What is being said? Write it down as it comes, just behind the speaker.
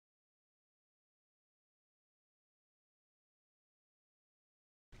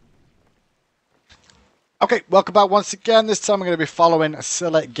Okay, welcome back once again. This time I'm going to be following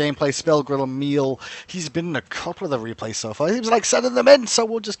Scylla gameplay Spill Grill and Meal. He's been in a couple of the replays so far. He was like sending them in, so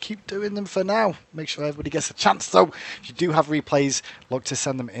we'll just keep doing them for now. Make sure everybody gets a chance though. If you do have replays, look to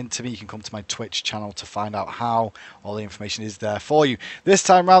send them in to me. You can come to my Twitch channel to find out how. All the information is there for you. This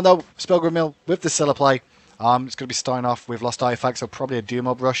time round though, Spill Grill and Meal with the Scylla play. It's going to be starting off with Lost Artifacts, so probably a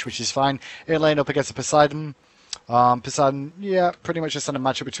Duo Brush, which is fine. It'll line up against a Poseidon. Poseidon, yeah, pretty much just in a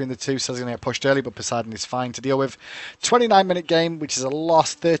matchup between the two. Says he's going to get pushed early, but Poseidon is fine to deal with. 29-minute game, which is a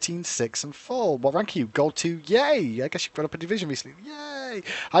loss, 13, 6, and 4. What rank are you? Gold 2, yay! I guess you've got up a division recently, yay!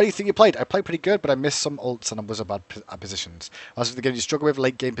 How do you think you played? I played pretty good, but I missed some ults and I was at positions. As with the game you struggle with,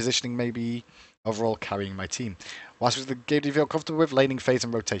 late game positioning maybe, overall carrying my team. Whilst with the game do you feel comfortable with, laning phase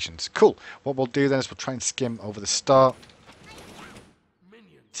and rotations. Cool. What we'll do then is we'll try and skim over the start.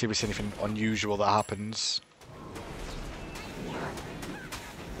 See if we see anything unusual that happens.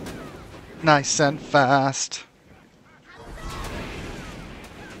 Nice and fast.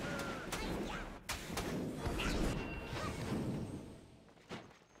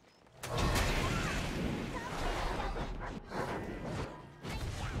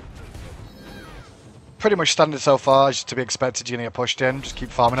 Pretty much standard so far, as to be expected. You're going to get pushed in. Just keep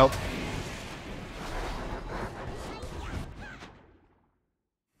farming up.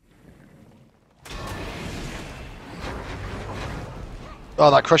 Oh,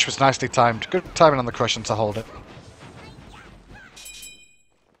 that crush was nicely timed. Good timing on the crush and to hold it.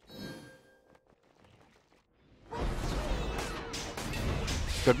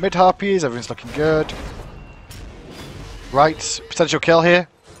 Good mid harpies, everything's looking good. Right, potential kill here.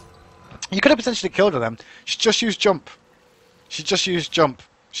 You could have potentially killed her then. She just used jump. She just used jump.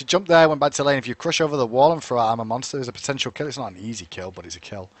 She jumped there, went back to lane. If you crush over the wall and throw out Armor Monster, there's a potential kill. It's not an easy kill, but it's a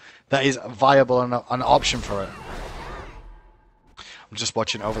kill. That is viable and an option for it. I'm just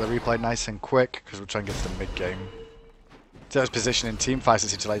watching over the replay nice and quick because we're trying to get to the mid-game. There's position in team fights that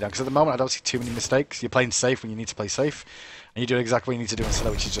seem to lay down. Because at the moment I don't see too many mistakes. You're playing safe when you need to play safe. And you're doing exactly what you need to do in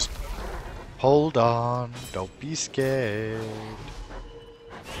Scylla, which is just hold on, don't be scared.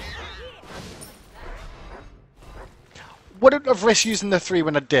 Wouldn't have risked using the 3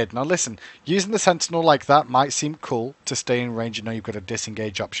 when I did. Now listen, using the Sentinel like that might seem cool to stay in range and know you've got a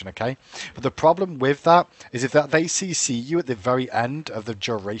disengage option, okay? But the problem with that is if that they CC you at the very end of the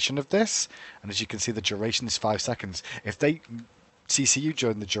duration of this, and as you can see the duration is 5 seconds, if they CC you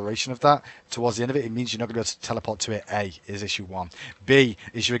during the duration of that, towards the end of it, it means you're not going to be able to teleport to it. A is issue 1. B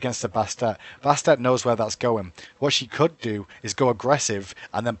is you're against the Bastet. Bastet knows where that's going. What she could do is go aggressive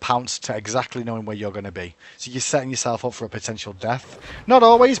and then pounce to exactly knowing where you're going to be. So you're setting yourself up for a potential death. Not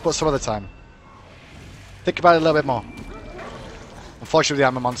always, but some of the time. Think about it a little bit more. Unfortunately, the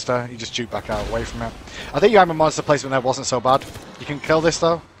Armor Monster, you just juke back out away from it. I think your Armor Monster placement there wasn't so bad. You can kill this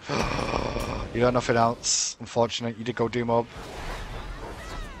though. You got nothing else. Unfortunate, you did go Doom Orb.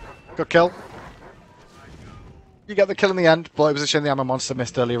 Good kill. You get the kill in the end, but it was a shame the Armor Monster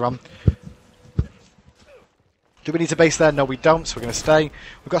missed earlier on. Do we need to base there? No, we don't, so we're going to stay.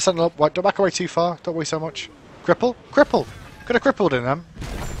 We've got something up. Don't back away too far. Don't worry so much. Cripple? Cripple! Could have crippled him then.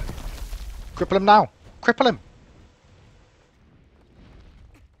 Cripple him now. Cripple him.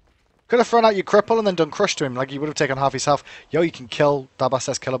 Could have thrown out your cripple and then done crush to him, like you would have taken half his health. Yo, you can kill. That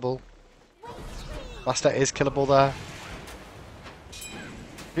Bastet's killable. Bastet is killable there.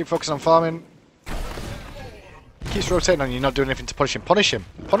 Keep focusing on farming. Keeps rotating on you, not doing anything to punish him. Punish him!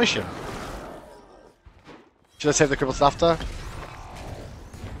 Punish him! Should I save the cripple till after?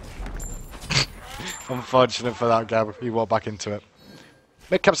 Unfortunate for that, Gab. He walked back into it.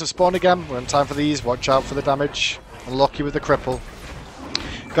 Mid caps have spawned again. We're in time for these. Watch out for the damage. Unlucky with the cripple.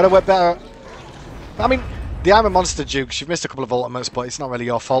 Gotta work better. I mean, the Armor Monster Dukes, you've missed a couple of ultimates, but it's not really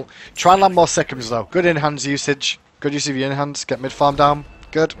your fault. Try and land more seconds though. Good in-hands usage. Good use of your in-hands. Get mid-farm down.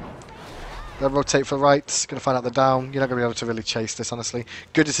 Good. Then rotate for right. Gonna find out the down. You're not gonna be able to really chase this, honestly.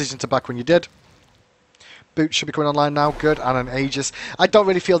 Good decision to back when you did. Boot should be coming online now. Good. And an Aegis. I don't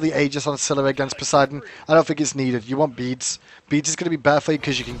really feel the Aegis on Scylla against Poseidon. I don't think it's needed. You want beads. Beads is going to be better for you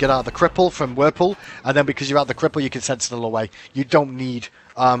because you can get out of the cripple from Whirlpool. And then because you're out of the cripple, you can Sentinel away. You don't need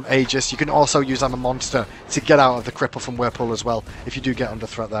Aegis. You can also use Armor Monster to get out of the cripple from Whirlpool as well, if you do get under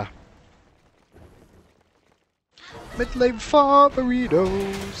threat there. Mid lane for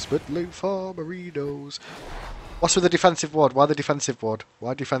burritos. Mid lane for burritos. What's with the defensive ward? Why the defensive ward?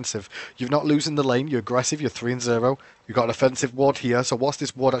 Why defensive? You're not losing the lane. You're aggressive. You're 3-0. You've got an offensive ward here. So what's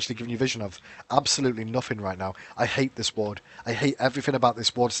this ward actually giving you vision of? Absolutely nothing right now. I hate this ward. I hate everything about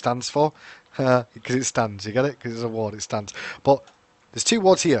this ward stands for. Because it stands. You get it? Because it's a ward. It stands. But there's 2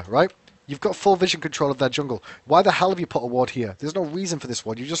 wards here, right? You've got full vision control of their jungle. Why the hell have you put a ward here? There's no reason for this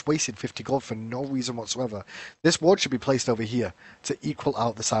ward. You just wasted 50 gold for no reason whatsoever. This ward should be placed over here to equal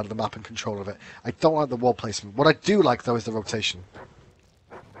out the side of the map and control of it. I don't like the ward placement. What I do like, though, is the rotation.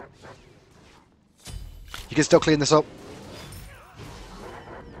 You can still clean this up.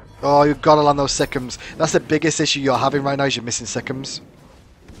 Oh, you've got to land those Sycoms. That's the biggest issue you're having right now, is you're missing Sycoms.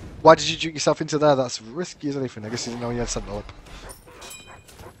 Why did you juke yourself into there? That's risky as anything. I guess you didn't know you had Sentinel up.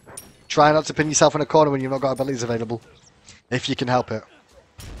 Try not to pin yourself in a corner when you've not got abilities available. If you can help it.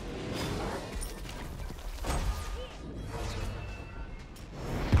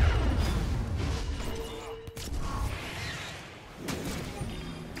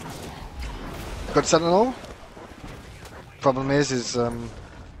 Good Sentinel. Problem is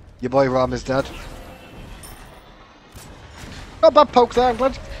your boy Ram is dead. Not bad poke there. I'm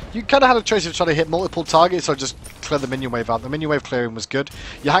glad you kind of had a choice of trying to hit multiple targets or just clear the minion wave out. The minion wave clearing was good.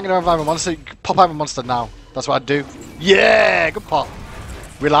 You're hanging around Iron Monster. Pop Iron Monster now. That's what I'd do. Yeah, good pop.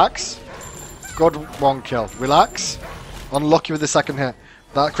 Relax. Good one kill. Relax. Unlucky with the second hit.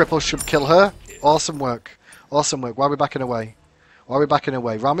 That cripple should kill her. Awesome work. Awesome work. Why are we backing away? Why are we backing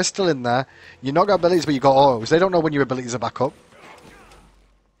away? Ram is still in there. You're not got abilities, but you got autos. They don't know when your abilities are back up.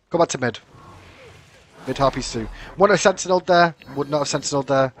 Go back to mid. Mid harpies too. Wouldn't have sentinel there. Would not have sentinel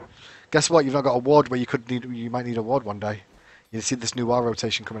there. Guess what? You've not got a ward where you might need a ward one day. You see this new ward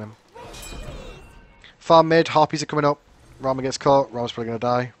rotation coming in. Far mid, harpies are coming up. Rama gets caught. Rama's probably gonna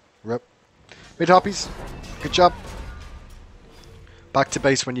die. Rip. Mid harpies. Good job. Back to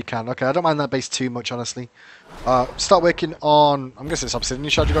base when you can. Okay, I don't mind that base too much, honestly. Start working on. I'm guessing it's obsidian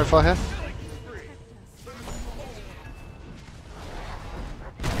shard you're going for here.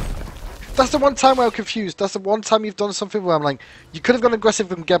 That's the one time where I'm confused. That's the one time you've done something where I'm like, you could have gone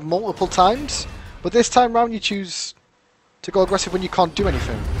aggressive and get multiple times, but this time round you choose to go aggressive when you can't do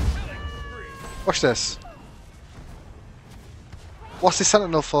anything. Watch this. What's this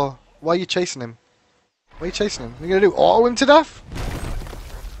sentinel for? Why are you chasing him? What are you chasing him? What are you going to do? Auto him to death?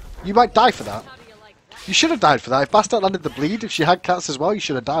 You might die for that. You should have died for that. If Bastard landed the bleed, if she had cats as well, you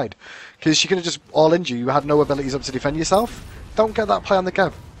should have died. Because she could have just all-ined you. You had no abilities up to defend yourself. Don't get that play on the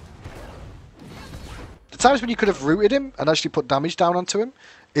Geb. The times when you could have rooted him and actually put damage down onto him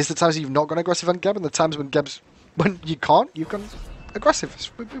is the times you've not gone aggressive on Geb, and the times when you can't, you've gone aggressive.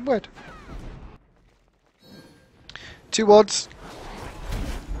 It's weird. 2 wards.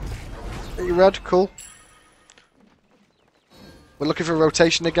 Are you red? Cool. We're looking for a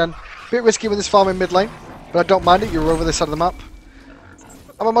rotation again. Bit risky with this farm in mid lane, but I don't mind it. You're over this side of the map.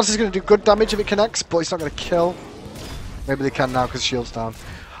 And my monster's going to do good damage if it connects, but it's not going to kill. Maybe they can now because shield's down.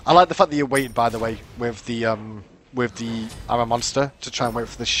 I like the fact that you waited, by the way, with the armor monster to try and wait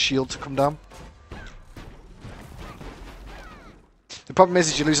for the shield to come down. The problem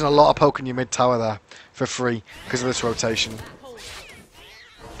is you're losing a lot of poke in your mid tower there for free because of this rotation.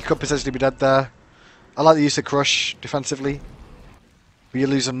 You could potentially be dead there. I like the use of crush defensively, but you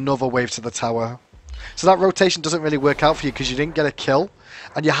lose another wave to the tower. So that rotation doesn't really work out for you because you didn't get a kill,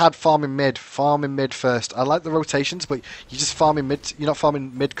 and you had farming mid first. I like the rotations, but you're just farming mid. You're not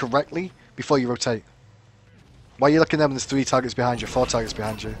farming mid correctly before you rotate. Why are you looking at them? There's 3 targets behind you, 4 targets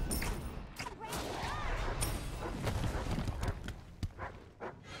behind you.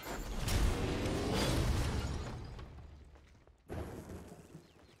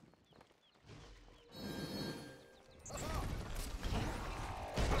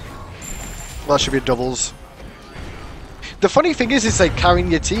 Well, that should be doubles. The funny thing is like carrying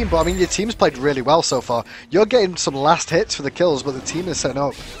your team, but I mean your team's played really well so far. You're getting some last hits for the kills, but the team is setting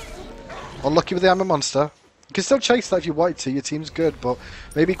up. Unlucky with the armor monster. You can still chase that if you wanted to. Your team's good, but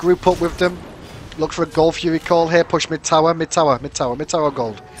maybe group up with them. Look for a gold fury call here. Push mid tower, mid tower, mid tower, mid tower or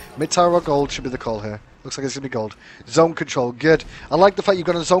gold. Mid tower or gold should be the call here. Looks like it's gonna be gold. Zone control, good. I like the fact you've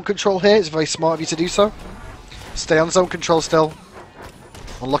got a zone control here. It's very smart of you to do so. Stay on zone control still.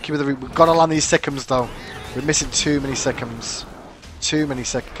 Unlucky with the... We've got to land these Sycoms though. We're missing too many Sycoms. Too many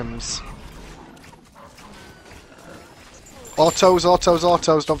Sycoms. Autos, autos,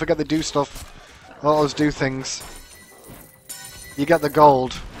 autos. Don't forget they do stuff. Autos do things. You get the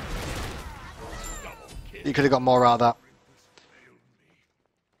gold. You could have got more out of that.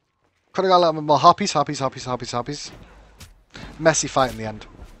 Could have got a little bit more. Harpies, harpies, harpies, harpies, harpies. Messy fight in the end.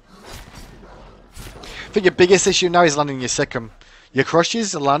 I think your biggest issue now is landing your Sycom. Your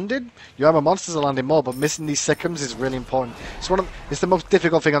crushes are landed, your armor monsters are landing more, but missing these Sycoms is really important. It's the most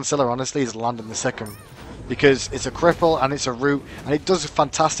difficult thing on Scylla, honestly, is landing the Sycom. Because it's a cripple and it's a root, and it does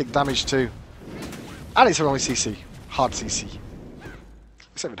fantastic damage too. And it's only CC. Hard CC.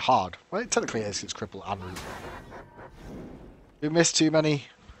 It's not even hard. Well, technically it is, it's cripple and root. We missed too many.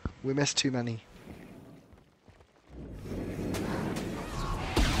 We missed too many.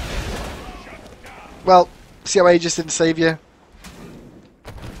 Well, see how Aegis didn't save you?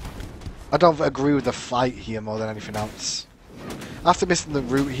 I don't agree with the fight here more than anything else. After missing the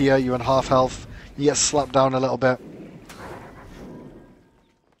root here, you're on half health. You get slapped down a little bit.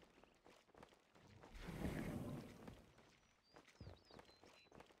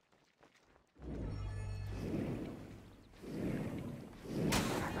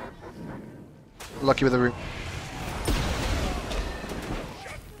 Lucky with the root.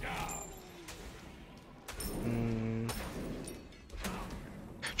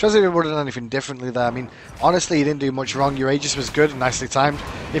 Treasure would have done anything differently there. I mean, honestly, you didn't do much wrong. Your Aegis was good and nicely timed.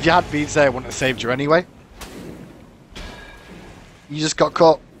 If you had beads there, it wouldn't have saved you anyway. You just got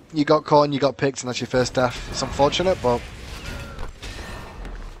caught. You got caught and you got picked, and that's your first death. It's unfortunate, but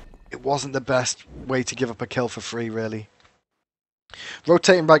it wasn't the best way to give up a kill for free, really.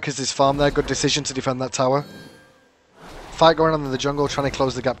 Rotating right because there's farm there. Good decision to defend that tower. Fight going on in the jungle, trying to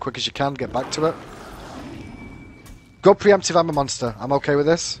close the gap quick as you can. Get back to it. Good preemptive armor monster. I'm okay with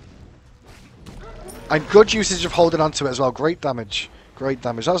this. And good usage of holding onto it as well. Great damage. Great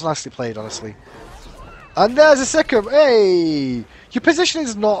damage. That was nicely played, honestly. And there's a second. Hey! Your position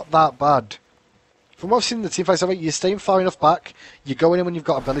is not that bad. From what I've seen in the teamfights, you're staying far enough back. You're going in when you've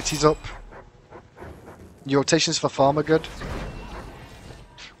got abilities up. Your rotations for farm are good.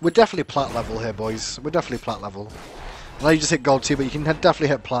 We're definitely plat level here, boys. We're definitely plat level. I know you just hit gold too, but you can definitely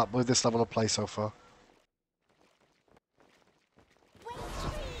hit plat with this level of play so far.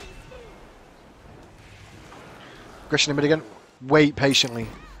 Aggression in mid again. Wait patiently.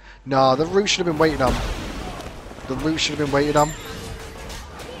 No, the root should have been waiting on. The root should have been waiting on.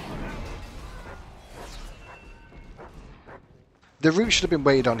 The root should have been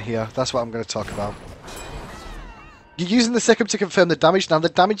waited on here. That's what I'm going to talk about. You're using the Sikkim to confirm the damage. Now, the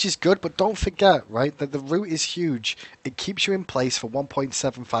damage is good, but don't forget, right, that the root is huge. It keeps you in place for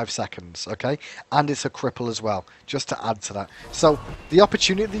 1.75 seconds, okay? And it's a cripple as well, just to add to that. So, the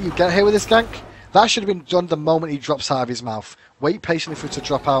opportunity that you get here with this gank, that should have been done the moment he drops out of his mouth. Wait patiently for it to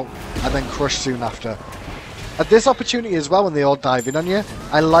drop out, and then crush soon after. At this opportunity as well, when they all dive in on you,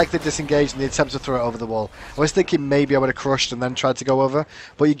 I like the disengage and the attempt to throw it over the wall. I was thinking maybe I would have crushed and then tried to go over,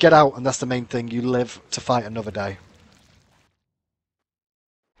 but you get out, and that's the main thing. You live to fight another day.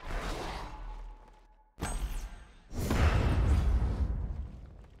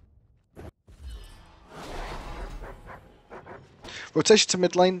 Rotation to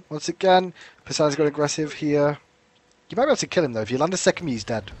mid lane, once again. Poseidon's got aggressive here. You might be able to kill him though. If you land a second, he's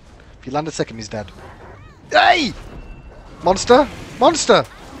dead. If you land a second, he's dead. Hey! Monster! Monster!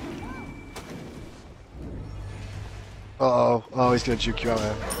 Uh-oh. Oh, he's going to juke you out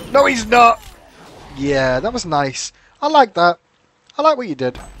here. No, he's not! Yeah, that was nice. I like that. I like what you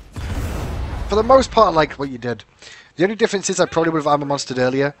did. For the most part, I like what you did. The only difference is I probably would have armor monstered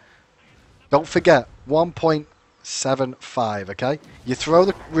earlier. Don't forget, 1.75, okay? You throw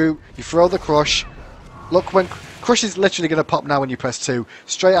the root, you throw the crush. Look, when crush is literally going to pop now when you press 2.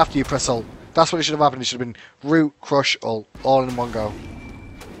 Straight after you press ult. That's what it should have happened. It should have been root, crush, ult. All in one go.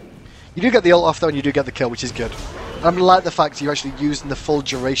 You do get the ult off though, and you do get the kill, which is good. And I like the fact you're actually using the full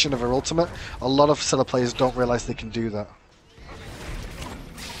duration of her ultimate. A lot of Scylla players don't realise they can do that.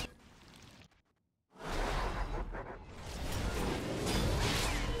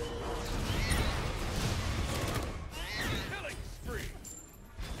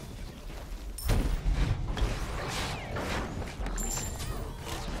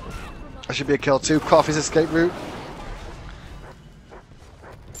 That should be a kill too. Cut off his escape route.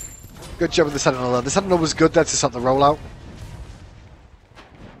 Good job with the Sentinel there. The Sentinel was good there to stop the rollout.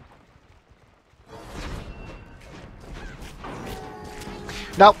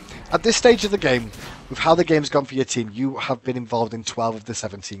 Now, at this stage of the game, with how the game's gone for your team, you have been involved in 12 of the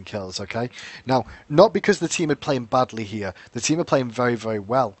 17 kills, okay? Now, not because the team are playing badly here. The team are playing very, very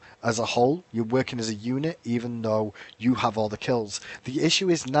well. As a whole, you're working as a unit, even though you have all the kills. The issue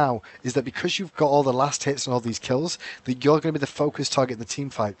is now, is that because you've got all the last hits and all these kills, that you're going to be the focus target in the team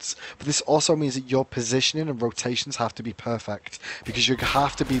fights. But this also means that your positioning and rotations have to be perfect, because you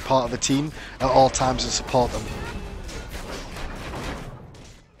have to be part of the team at all times and support them.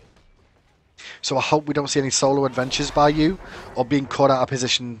 So I hope we don't see any solo adventures by you, or being caught out of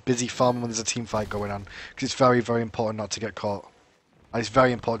position, busy farming when there's a team fight going on. Because it's very, very important not to get caught. And it's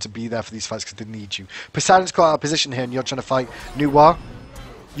very important to be there for these fights because they need you. Poseidon's caught out of position here and you're trying to fight New War.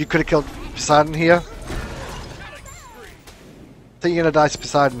 You could have killed Poseidon here. I think you're going to die to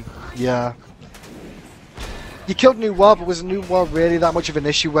Poseidon. Yeah. You killed New War, but was New War really that much of an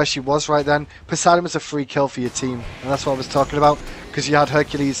issue where she was right then? Poseidon was a free kill for your team, and that's what I was talking about. because you had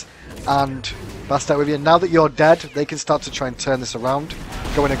Hercules and Bastet with you. Now that you're dead, they can start to try and turn this around.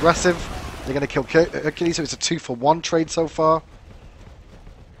 Going aggressive. They're going to kill Hercules, so it's a 2-for-1 trade so far.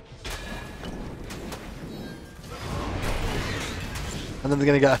 And then they're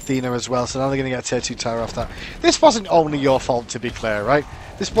going to get Athena as well, so now they're going to get a tier 2 tower off that. This wasn't only your fault, to be clear, right?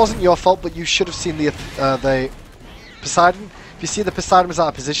 This wasn't your fault, but you should have seen the Poseidon. If you see the Poseidon was out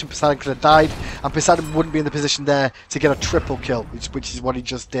of position, Poseidon could have died, and Poseidon wouldn't be in the position there to get a triple kill, which is what he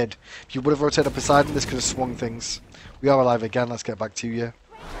just did. If you would have rotated Poseidon, this could have swung things. We are alive again, let's get back to you.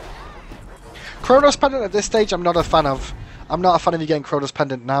 Chronos Pendant at this stage, I'm not a fan of. I'm not a fan of you getting Chronos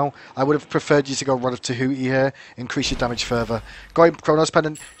Pendant now. I would have preferred you to go Rod of Tahuti here, increase your damage further. Going Chronos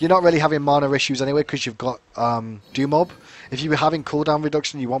Pendant, you're not really having mana issues anyway because you've got Doom Orb. If you were having cooldown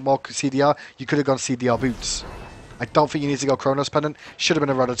reduction and you want more CDR, you could have gone CDR Boots. I don't think you need to go Chronos Pendant. Should have been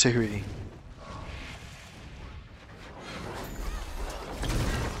a Rod of Tahuti.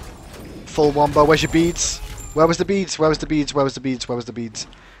 Full wombo. Where's your beads? Where was the beads? Where was the beads? Where was the beads? Where was the beads?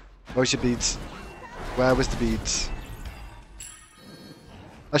 Where's your beads? Where was the beads?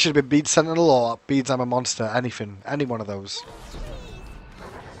 That should have been Beads Sentinel or Beads I'm a Monster. Anything. Any one of those.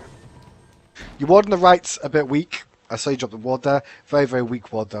 Your ward on the right's a bit weak. I saw you drop the ward there. Very, very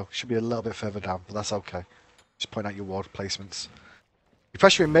weak ward though. Should be a little bit further down, but that's okay. Just point out your ward placements. You're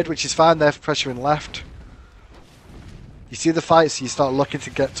pressuring mid, which is fine. They're pressuring left. You see the fight, so you start looking to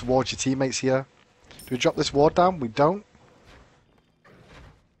get towards your teammates here. Do we drop this ward down? We don't.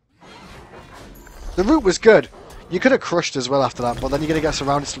 The route was good. You could have crushed as well after that, but then you're going to get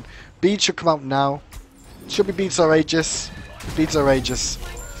surrounded. Beads should come out now. Should be Beads or Aegis. Beads or Aegis.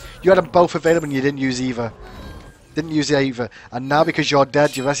 You had them both available and you didn't use either. Didn't use either. And now because you're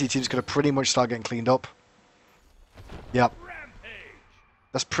dead, your rest of your team's going to pretty much start getting cleaned up. Yep.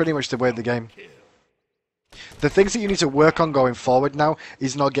 That's pretty much the way of the game. The things that you need to work on going forward now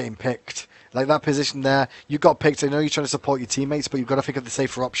is not getting picked. Like that position there, you got picked. I know you're trying to support your teammates, but you've got to think of the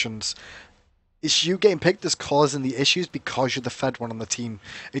safer options. It's you getting picked that's causing the issues because you're the fed one on the team.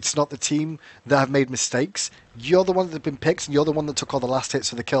 It's not the team that have made mistakes. You're the one that's been picked and you're the one that took all the last hits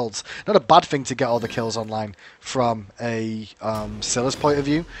for the kills. Not a bad thing to get all the kills online from a Scylla's point of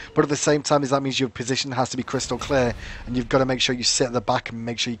view, but at the same time that means your position has to be crystal clear and you've got to make sure you sit at the back and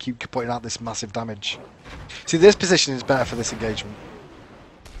make sure you keep putting out this massive damage. See, this position is better for this engagement.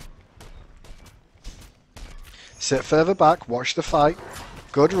 Sit further back, watch the fight.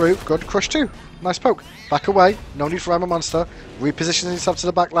 Good route, good crush too. Nice poke. Back away. No need for I'm a Monster. Repositioning yourself to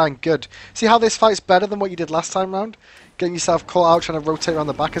the back line. Good. See how this fight's better than what you did last time round? Getting yourself caught out, trying to rotate around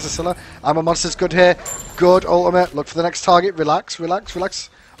the back as a Scylla. I'm a Monster's good here. Good ultimate. Look for the next target. Relax, relax,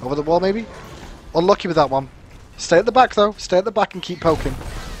 relax. Over the wall maybe. Unlucky with that one. Stay at the back though. Stay at the back and keep poking.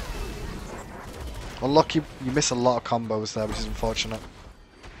 Unlucky. You miss a lot of combos there, which is unfortunate.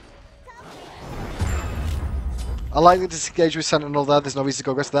 I like the disengage with Sentinel there. There's no reason to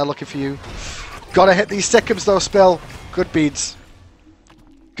go aggressive. They're looking for you. Gotta hit these Sycams though, Spill. Good beads.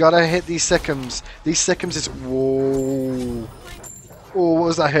 Gotta hit these Sycams. These Sycams is... Whoa. Oh, what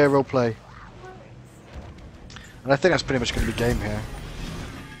was that hero play? And I think that's pretty much going to be game here.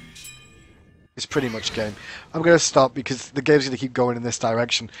 It's pretty much game. I'm going to stop because the game's going to keep going in this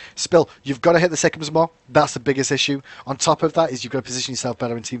direction. Spill, you've got to hit the Sycams more. That's the biggest issue. On top of that is you've got to position yourself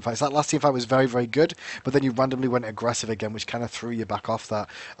better in team fights. That last team fight was very, very good, but then you randomly went aggressive again, which kind of threw you back off that.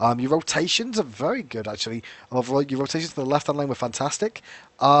 Your rotations are very good, actually. Overall, your rotations to the left-hand lane were fantastic.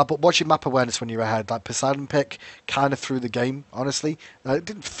 But watch your map awareness when you're ahead. That Poseidon pick kind of threw the game, honestly. It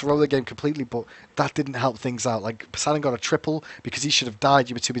didn't throw the game completely, but that didn't help things out. Like, Poseidon got a triple because he should have died.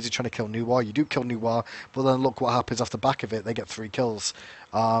 You were too busy trying to kill Nuar. You do kill Nuar, but then look what happens off the back of it. They get 3 kills.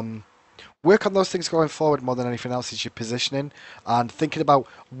 Work on those things going forward more than anything else is your positioning and thinking about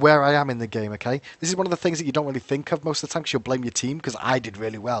where I am in the game, okay? This is one of the things that you don't really think of most of the time because you'll blame your team because I did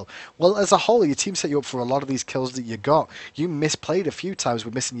really well. Well, as a whole, your team set you up for a lot of these kills that you got. You misplayed a few times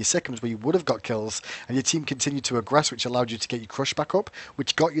with missing your Sycams where you would have got kills and your team continued to aggress, which allowed you to get your crush back up,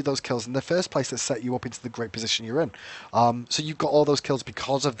 which got you those kills in the first place that set you up into the great position you're in. So you've got all those kills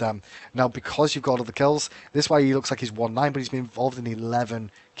because of them. Now, because you've got all the kills, this is why he looks like he's 1-9, but he's been involved in 11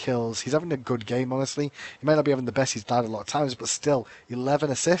 kills. He's having a good game, honestly. He may not be having the best he's died a lot of times, but still,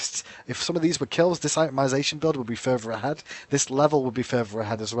 11 assists. If some of these were kills, this itemization build would be further ahead. This level would be further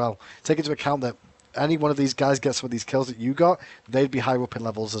ahead as well. Take into account that any one of these guys gets some of these kills that you got, they'd be higher up in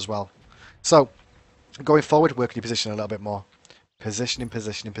levels as well. So, going forward, work on your position a little bit more. Positioning,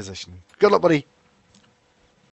 positioning, positioning. Good luck, buddy.